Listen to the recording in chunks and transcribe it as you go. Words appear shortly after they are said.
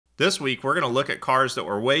This week, we're going to look at cars that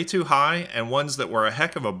were way too high and ones that were a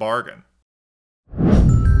heck of a bargain.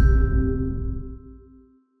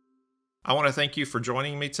 I want to thank you for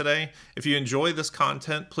joining me today. If you enjoy this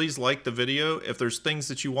content, please like the video. If there's things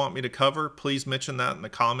that you want me to cover, please mention that in the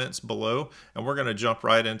comments below, and we're going to jump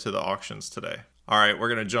right into the auctions today. All right, we're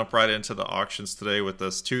going to jump right into the auctions today with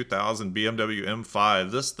this 2000 BMW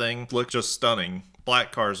M5. This thing looked just stunning.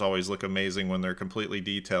 Black cars always look amazing when they're completely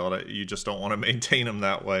detailed. You just don't want to maintain them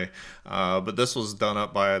that way. But this was done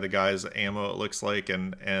up by the guys at Ammo, it looks like,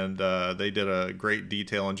 and they did a great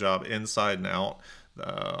detailing job inside and out.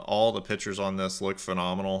 All the pictures on this look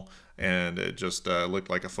phenomenal, and it just looked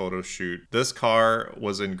like a photo shoot. This car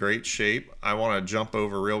was in great shape. I want to jump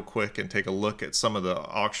over real quick and take a look at some of the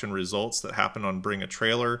auction results that happened on Bring a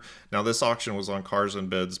Trailer. Now, this auction was on Cars and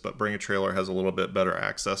Bids, but Bring a Trailer has a little bit better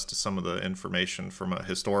access to some of the information from a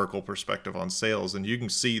historical perspective on sales, and you can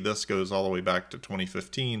see this goes all the way back to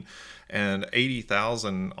 2015, and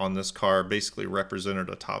 80,000 on this car basically represented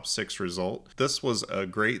a top 6 result. This was a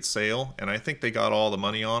great sale, and I think they got all the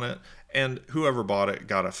money on it. And whoever bought it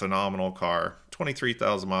got a phenomenal car.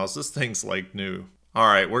 23,000 miles. This thing's like new. All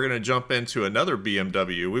right, we're going to jump into another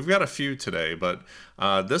BMW. We've got a few today, but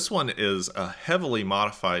this one is a heavily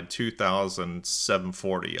modified 2000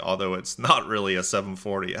 740, although it's not really a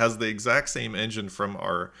 740. It has the exact same engine from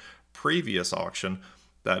our previous auction,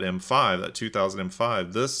 that M5, that 2000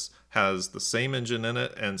 M5. This has the same engine in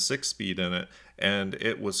it and 6-speed in it, and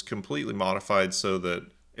it was completely modified so that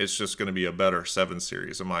it's just going to be a better 7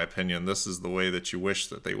 Series, in my opinion. This is the way that you wish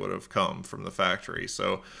that they would have come from the factory.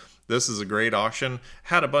 So this is a great auction.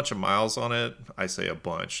 Had a bunch of miles on it. I say a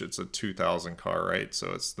bunch. It's a 2000 car, right?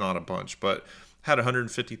 So it's not a bunch, but had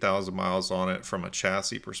 150,000 miles on it from a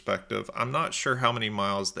chassis perspective. I'm not sure how many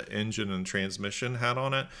miles the engine and transmission had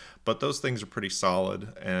on it, but those things are pretty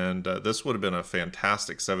solid. And this would have been a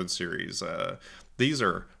fantastic 7 Series. These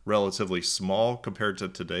are relatively small compared to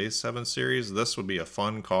today's 7 Series. This would be a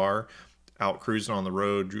fun car, out cruising on the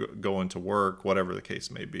road, going to work, whatever the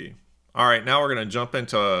case may be. All right, now we're going to jump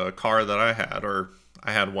into a car that I had, or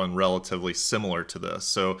I had one relatively similar to this.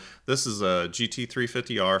 So this is a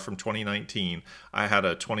GT350R from 2019. I had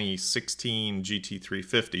a 2016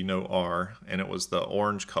 GT350, no R, and it was the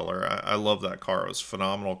orange color. I love that car. It was a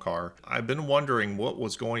phenomenal car. I've been wondering what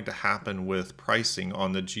was going to happen with pricing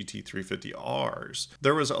on the GT350Rs.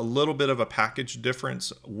 There was a little bit of a package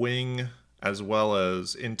difference, wing as well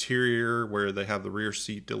as interior, where they have the rear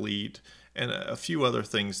seat delete, and a few other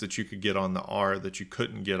things that you could get on the R that you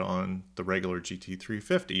couldn't get on the regular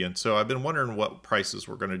GT350. And so I've been wondering what prices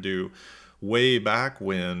were going to do. Way back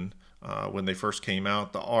when they first came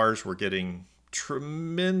out, the Rs were getting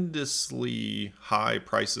tremendously high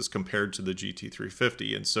prices compared to the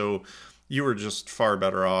GT350. And so you were just far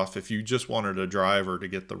better off if you just wanted a driver to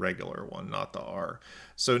get the regular one, not the R.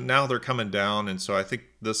 So now they're coming down, and so I think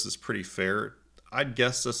this is pretty fair. I'd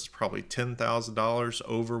guess this is probably $10,000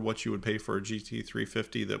 over what you would pay for a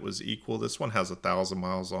GT350 that was equal. This one has 1,000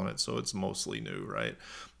 miles on it, so it's mostly new, right?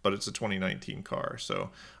 But it's a 2019 car. So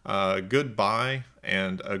good buy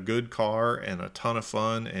and a good car and a ton of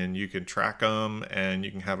fun, and you can track them and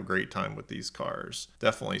you can have a great time with these cars.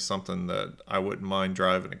 Definitely something that I wouldn't mind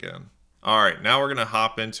driving again. All right, now we're going to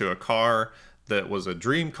hop into a car that was a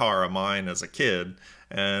dream car of mine as a kid.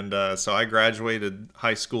 And so I graduated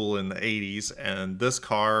high school in the 80s, and this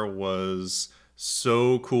car was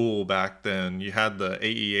so cool back then. You had the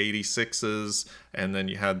AE86s, and then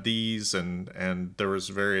you had these, and there was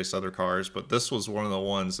various other cars, but this was one of the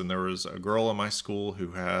ones. And there was a girl in my school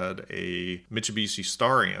who had a Mitsubishi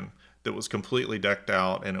Starion that was completely decked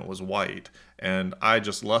out, and it was white. And I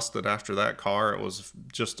just lusted after that car. It was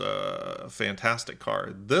just a fantastic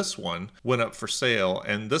car. This one went up for sale,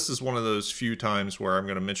 and this is one of those few times where I'm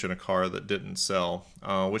going to mention a car that didn't sell,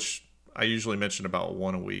 which I usually mention about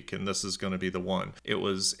one a week, and this is going to be the one. It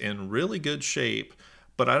was in really good shape,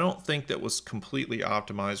 but I don't think that was completely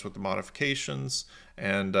optimized with the modifications.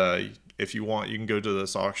 And if you want, you can go to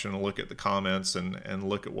this auction and look at the comments and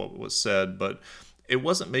look at what was said, but it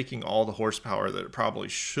wasn't making all the horsepower that it probably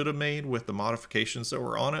should have made with the modifications that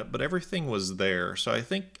were on it, but everything was there. So I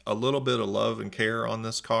think a little bit of love and care on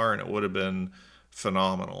this car, and it would have been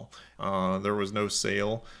phenomenal. There was no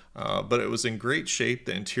sale, but it was in great shape.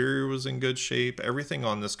 The interior was in good shape. Everything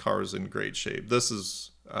on this car was in great shape. This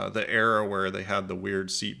is the era where they had the weird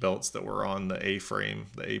seat belts that were on the A-frame,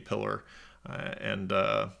 the A-pillar. and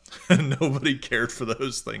nobody cared for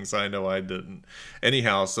those things. I know I didn't.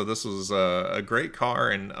 Anyhow, so this was a great car,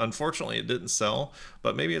 and unfortunately it didn't sell,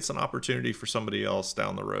 but maybe it's an opportunity for somebody else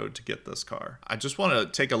down the road to get this car. I just want to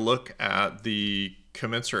take a look at the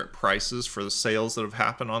commensurate prices for the sales that have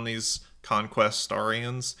happened on these Conquest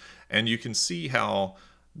Starions, and you can see how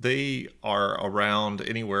they are around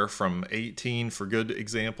anywhere from 18 for good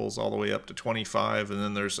examples all the way up to 25, and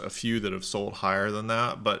then there's a few that have sold higher than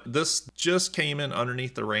that. But this just came in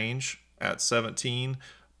underneath the range at 17,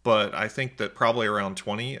 but I think that probably around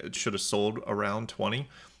 20, it should have sold around 20.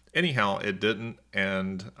 Anyhow, it didn't,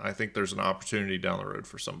 and I think there's an opportunity down the road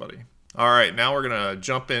for somebody. All right, now we're gonna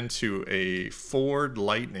jump into a Ford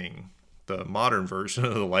Lightning, the modern version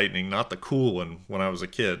of the Lightning, not the cool one when I was a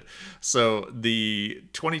kid. So the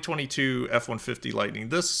 2022 F-150 Lightning,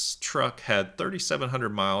 this truck had 3,700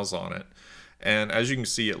 miles on it. And as you can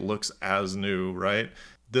see, it looks as new, right?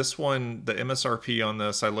 This one, the MSRP on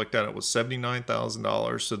this, I looked at it, was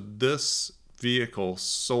 $79,000. So this vehicle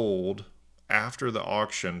sold after the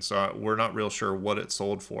auction, so we're not real sure what it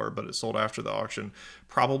sold for, but it sold after the auction,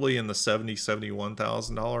 probably in the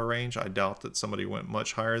 $71,000 range. I doubt that somebody went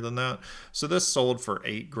much higher than that. So this sold for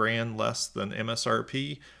 $8,000 less than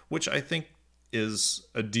MSRP, which I think is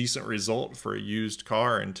a decent result for a used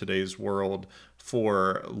car in today's world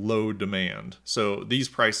for low demand. So these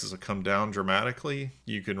prices have come down dramatically.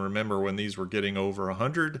 You can remember when these were getting over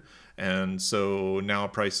 100, and so now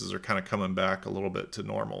prices are kind of coming back a little bit to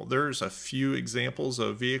normal. There's a few examples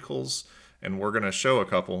of vehicles, and we're going to show a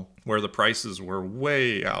couple where the prices were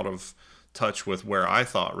way out of touch with where I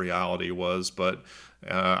thought reality was, but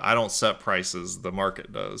I don't set prices, the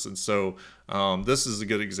market does. And so this is a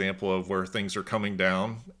good example of where things are coming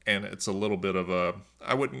down, and it's a little bit of a,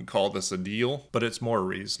 I wouldn't call this a deal, but it's more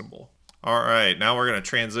reasonable. All right, now we're going to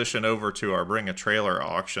transition over to our Bring a Trailer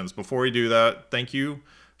auctions. Before we do that, thank you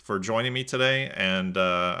for joining me today, and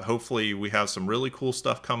hopefully we have some really cool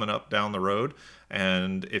stuff coming up down the road,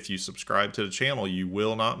 and if you subscribe to the channel, you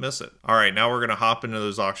will not miss it. All right, now we're going to hop into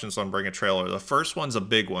those auctions on Bring a Trailer. The first one's a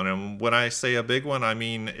big one, and when I say a big one, I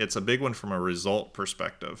mean it's a big one from a result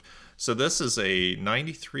perspective. So this is a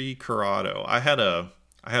 93 Corrado. I had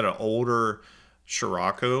an older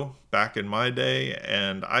Scirocco back in my day,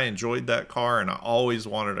 and I enjoyed that car, and I always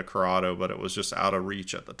wanted a Corrado, but it was just out of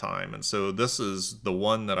reach at the time. And so this is the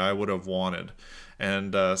one that I would have wanted.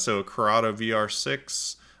 And so Corrado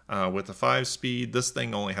VR6 with a 5-speed. This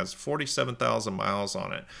thing only has 47,000 miles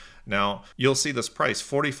on it. Now you'll see this price,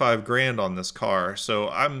 45 grand on this car. So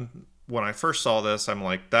when I first saw this, I'm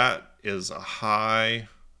like, that is a high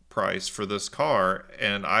price for this car,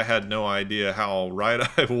 and I had no idea how right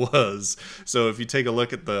I was. So if you take a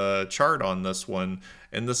look at the chart on this one,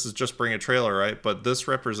 and this is just Bring a Trailer, right? But this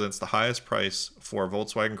represents the highest price for a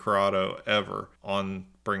Volkswagen Corrado ever on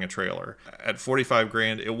Bring a Trailer. At 45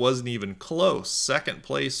 grand, it wasn't even close. Second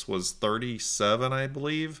place was 37, I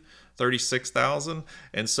believe. 36,000.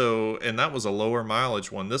 And that was a lower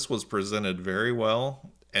mileage one. This was presented very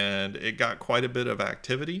well, and it got quite a bit of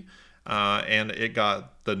activity. And it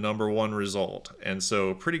got the #1 result, and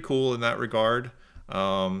so pretty cool in that regard.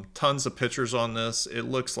 Tons of pictures on this. It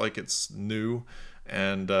looks like it's new,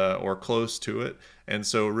 and or close to it, and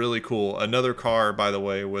so really cool. Another car, by the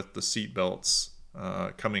way, with the seat belts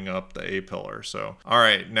coming up the A-pillar. So all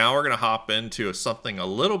right, now we're gonna hop into something a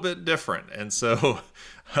little bit different, and so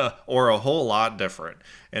or a whole lot different.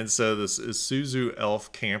 And so this is Isuzu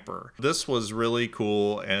ELF Camper. This was really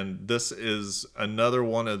cool, and this is another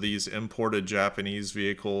one of these imported Japanese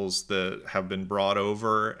vehicles that have been brought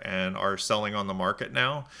over and are selling on the market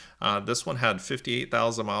now. This one had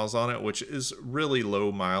 58,000 miles on it, which is really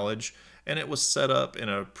low mileage, and it was set up in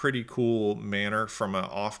a pretty cool manner from an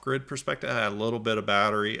off-grid perspective. It had a little bit of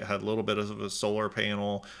battery, it had a little bit of a solar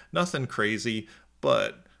panel, nothing crazy,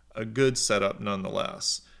 but a good setup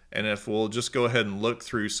nonetheless. And if we'll just go ahead and look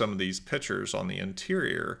through some of these pictures on the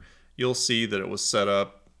interior, you'll see that it was set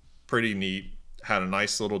up pretty neat. Had a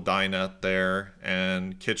nice little dinette there,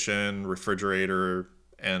 and kitchen, refrigerator,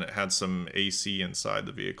 and it had some AC inside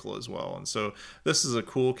the vehicle as well. And so this is a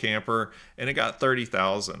cool camper, and it got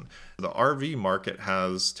 30,000. The RV market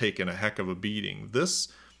has taken a heck of a beating. This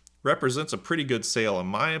represents a pretty good sale in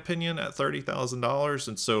my opinion at $30,000,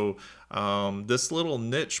 and so this little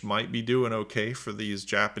niche might be doing okay for these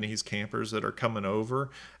Japanese campers that are coming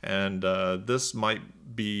over, and this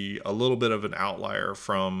might be a little bit of an outlier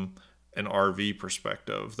from an RV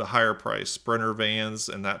perspective. The higher price Sprinter vans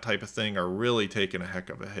and that type of thing are really taking a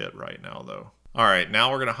heck of a hit right now though. All right,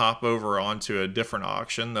 now we're going to hop over onto a different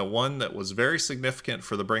auction, the one that was very significant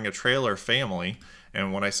for the Bring a Trailer family,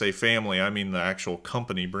 And when I say family, I mean the actual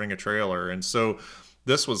company, Bring a Trailer. And so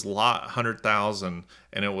this was lot 100,000,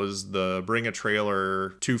 and it was the Bring a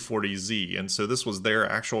Trailer 240Z. And so this was their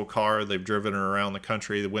actual car. They've driven it around the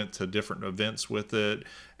country. They went to different events with it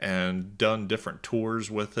and done different tours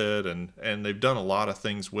with it. And they've done a lot of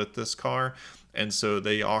things with this car. And so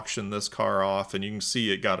they auctioned this car off, and you can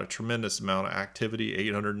see it got a tremendous amount of activity,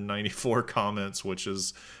 894 comments, which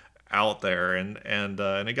is out there, and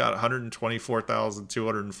it got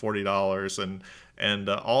 $124,240, and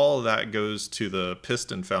all of that goes to the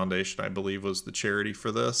Piston Foundation, I believe was the charity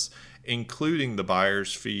for this, including the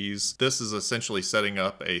buyer's fees. This is essentially setting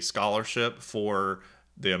up a scholarship for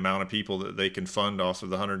the amount of people that they can fund off of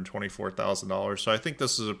the $124,000. So I think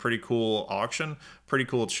this is a pretty cool auction, pretty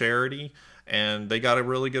cool charity, and they got a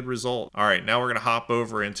really good result. All right, now we're going to hop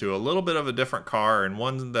over into a little bit of a different car, and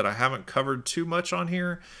one that I haven't covered too much on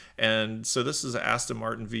here. And so this is an Aston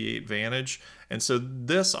Martin V8 Vantage. And so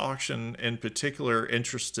this auction in particular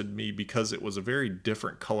interested me because it was a very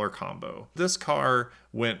different color combo. This car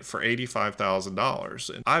went for $85,000.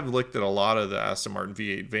 And I've looked at a lot of the Aston Martin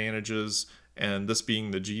V8 Vantages, and this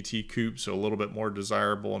being the GT Coupe, so a little bit more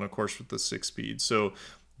desirable, and of course with the 6-speed. So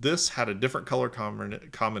this had a different color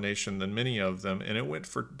combination than many of them, and it went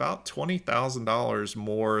for about $20,000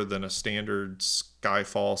 more than a standard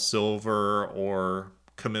Skyfall Silver or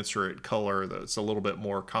commensurate color that's a little bit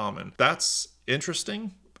more common. That's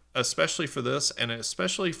interesting, especially for this, and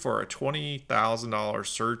especially for a $20,000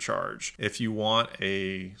 surcharge. If you want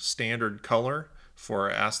a standard color for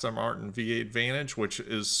Aston Martin V8 Vantage, which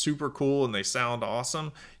is super cool and they sound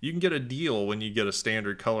awesome, you can get a deal when you get a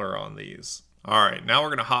standard color on these. All right, now we're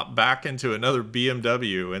going to hop back into another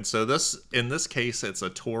BMW. And so in this case, it's a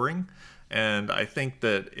Touring, and I think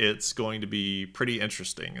that it's going to be pretty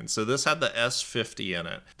interesting. And so this had the S50 in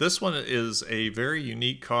it. This one is a very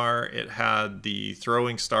unique car. It had the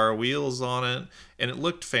throwing star wheels on it, and it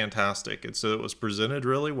looked fantastic. And so it was presented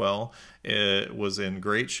really well. It was in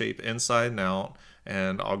great shape inside and out.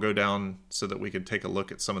 And I'll go down so that we can take a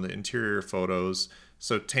look at some of the interior photos.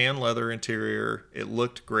 So tan leather interior, it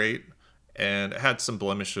looked great. And it had some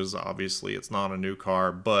blemishes, obviously. It's not a new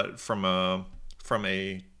car, but from a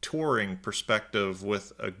touring perspective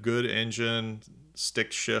with a good engine,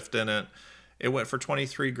 stick shift in it, it went for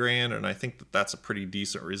 23 grand, and I think that that's a pretty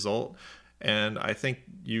decent result. And I think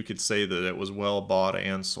you could say that it was well bought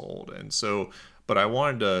and sold. And so, but I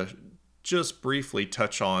wanted to just briefly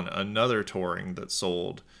touch on another Touring that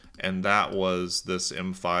sold, and that was this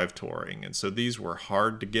M5 Touring. And so these were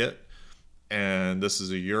hard to get. And this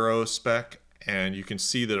is a Euro spec, and you can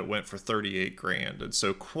see that it went for 38 grand. And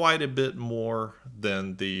so quite a bit more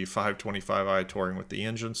than the 525i Touring with the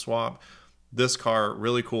engine swap. This car,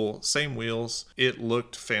 really cool, same wheels. It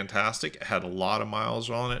looked fantastic. It had a lot of miles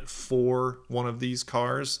on it for one of these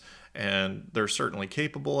cars, and they're certainly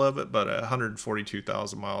capable of it, but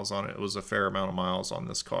 142,000 miles on it was a fair amount of miles on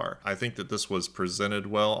this car. I think that this was presented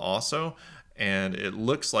well also, and it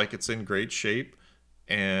looks like it's in great shape.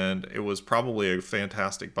 And it was probably a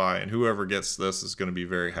fantastic buy, and whoever gets this is going to be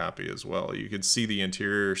very happy as well. You can see the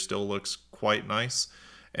interior still looks quite nice,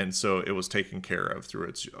 and so it was taken care of through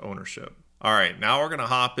its ownership. All right, now we're going to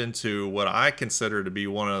hop into what I consider to be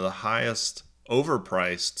one of the highest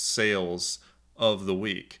overpriced sales of the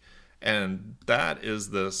week, and that is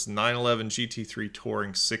this 911 GT3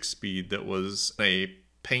 Touring 6-speed that was a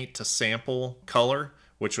paint to sample color,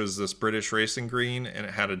 which was this British racing green, and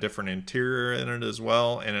it had a different interior in it as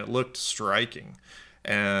well, and it looked striking.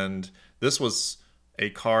 And this was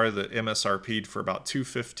a car that MSRP'd for about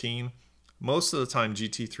 $215. Most of the time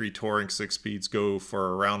GT3 Touring 6-speeds go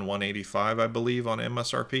for around $185, I believe, on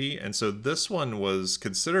MSRP, and so this one was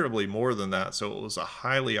considerably more than that, so it was a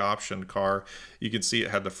highly optioned car. You can see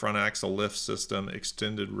it had the front axle lift system,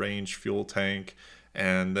 extended range fuel tank,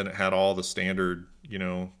 and then it had all the standard, you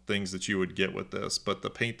know, things that you would get with this. But the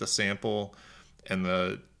paint to sample and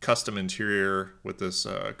the custom interior with this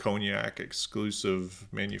cognac exclusive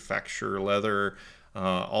manufacturer leather,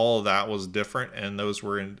 all of that was different, and those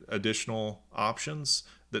were in additional options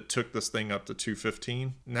that took this thing up to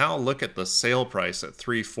 $215. Now look at the sale price at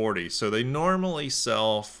 $340. So they normally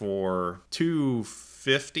sell for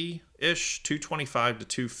 $250-ish, $225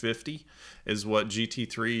 to $250 is what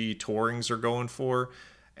GT3 Tourings are going for.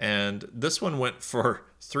 And this one went for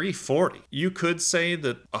 $340. You could say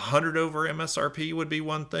that 100 over MSRP would be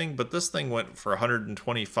one thing, but this thing went for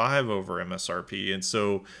 125 over MSRP. And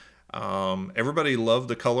so Everybody loved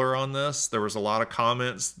the color on this. There was a lot of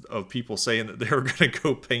comments of people saying that they were going to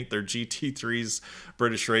go paint their GT3s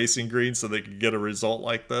British Racing green so they could get a result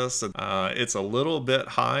like this. And it's a little bit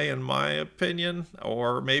high in my opinion,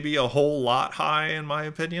 or maybe a whole lot high in my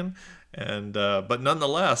opinion. And but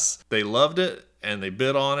nonetheless, they loved it and they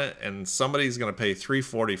bid on it, and somebody's going to pay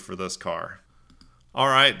 $340 for this car. All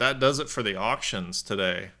right, that does it for the auctions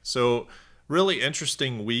today. So really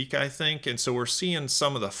interesting week, I think. And so we're seeing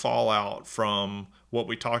some of the fallout from what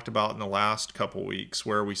we talked about in the last couple weeks,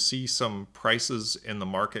 where we see some prices in the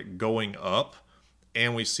market going up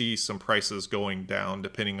and we see some prices going down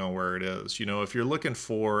depending on where it is. You know, if you're looking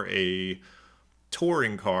for a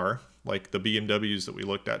touring car like the BMWs that we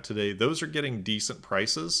looked at today, those are getting decent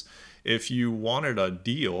prices. If you wanted a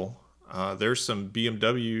deal, there's some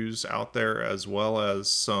BMWs out there as well as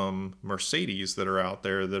some Mercedes that are out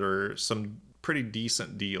there that are some pretty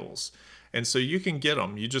decent deals. And so you can get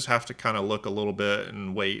them. You just have to kind of look a little bit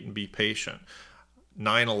and wait and be patient.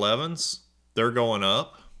 911s, they're going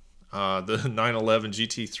up. The 911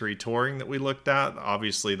 GT3 Touring that we looked at,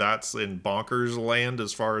 obviously that's in bonkers land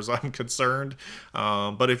as far as I'm concerned.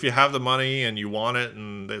 But if you have the money and you want it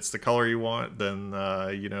and it's the color you want, then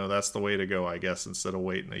you know, that's the way to go, I guess, instead of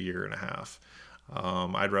waiting a year and a half.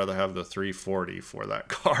 I'd rather have the 340 for that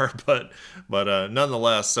car, but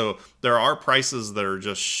nonetheless, so there are prices that are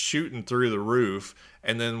just shooting through the roof.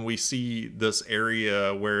 And then we see this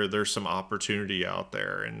area where there's some opportunity out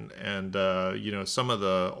there, and you know, some of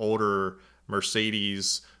the older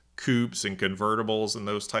Mercedes coupes and convertibles and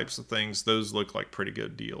those types of things, those look like pretty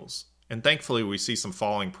good deals. And thankfully, we see some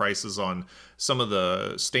falling prices on some of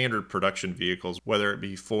the standard production vehicles, whether it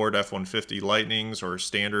be Ford F-150 Lightnings or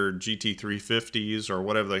standard GT350s or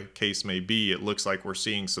whatever the case may be. It looks like we're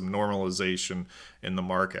seeing some normalization in the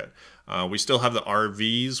market. We still have the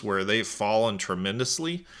RVs where they've fallen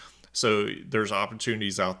tremendously. So there's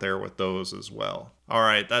opportunities out there with those as well. All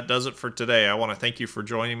right, that does it for today. I want to thank you for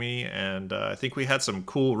joining me. And I think we had some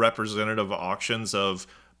cool representative auctions of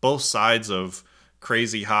both sides of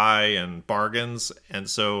crazy high and bargains. And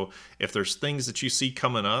so if there's things that you see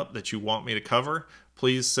coming up that you want me to cover,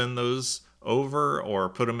 please send those over or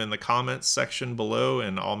put them in the comments section below,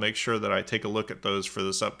 and I'll make sure that I take a look at those for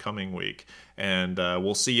this upcoming week. And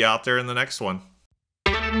we'll see you out there in the next one.